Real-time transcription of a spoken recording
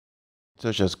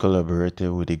McIntosh has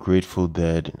collaborated with the Grateful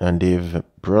Dead and they've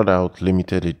brought out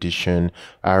limited edition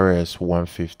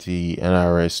RS150 and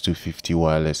RS250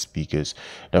 wireless speakers.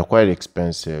 They're quite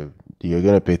expensive. You're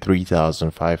going to pay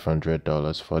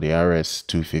 $3,500 for the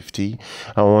RS250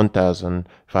 and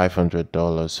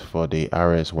 $1,500 for the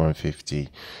RS150.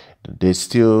 They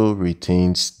still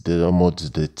retains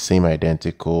almost the same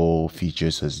identical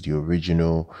features as the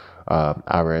original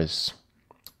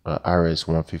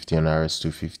RS150 and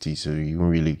RS250, so you don't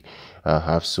really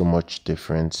have so much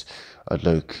difference.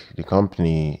 Look, the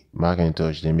company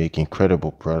McIntosh, they make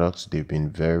incredible products. They've been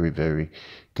very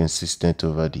consistent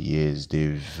over the years.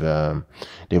 They've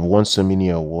won so many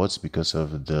awards because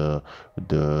of the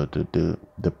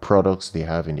products they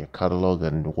have in their catalog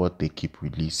and what they keep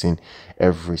releasing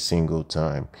every single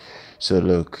time. So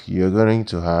look, you're going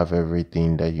to have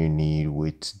everything that you need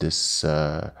with this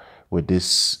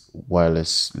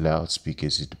wireless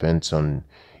loudspeakers. It depends on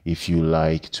if you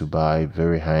like to buy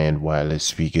very high-end wireless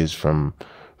speakers from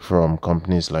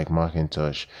companies like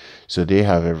McIntosh. So they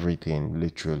have everything,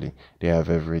 literally. They have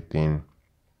everything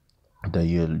that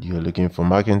you're looking for.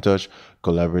 McIntosh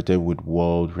collaborated with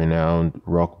world-renowned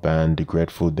rock band The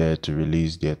Grateful Dead to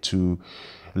release their two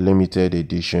limited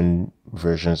edition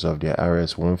versions of their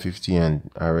RS150 and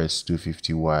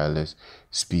RS250 wireless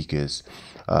speakers.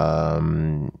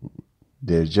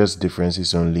 There's just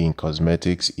differences only in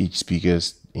cosmetics. Each speaker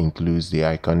includes the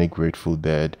iconic Grateful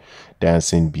Dead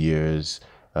dancing bears.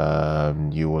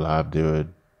 You will have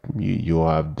you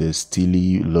have the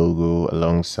Stealie logo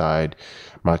alongside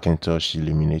McIntosh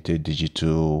illuminated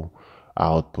digital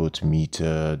output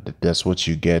meter. That's what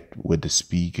you get with the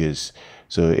speakers.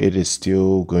 So it is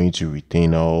still going to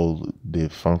retain all the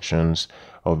functions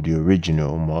of the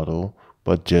original model,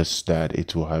 but just that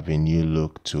it will have a new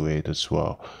look to it as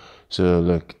well. So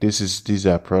look, these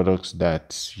are products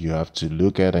that you have to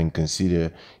look at and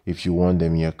consider if you want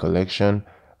them in your collection.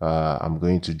 I'm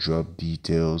going to drop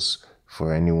details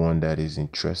for anyone that is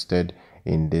interested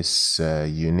in this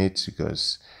unit,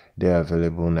 because they're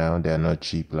available now. They're not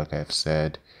cheap, like I've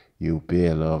said. You pay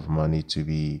a lot of money to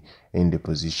be in the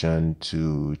position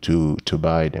to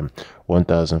buy them.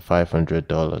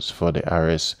 $1,500 for the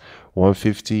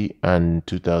RS150 and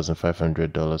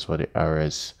 $2,500 for the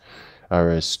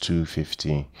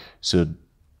RS250. So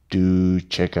do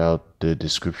check out the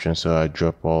description, so I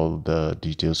drop all the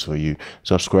details for you.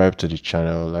 Subscribe to the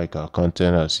channel, like our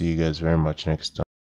content. I'll see you guys very much next time.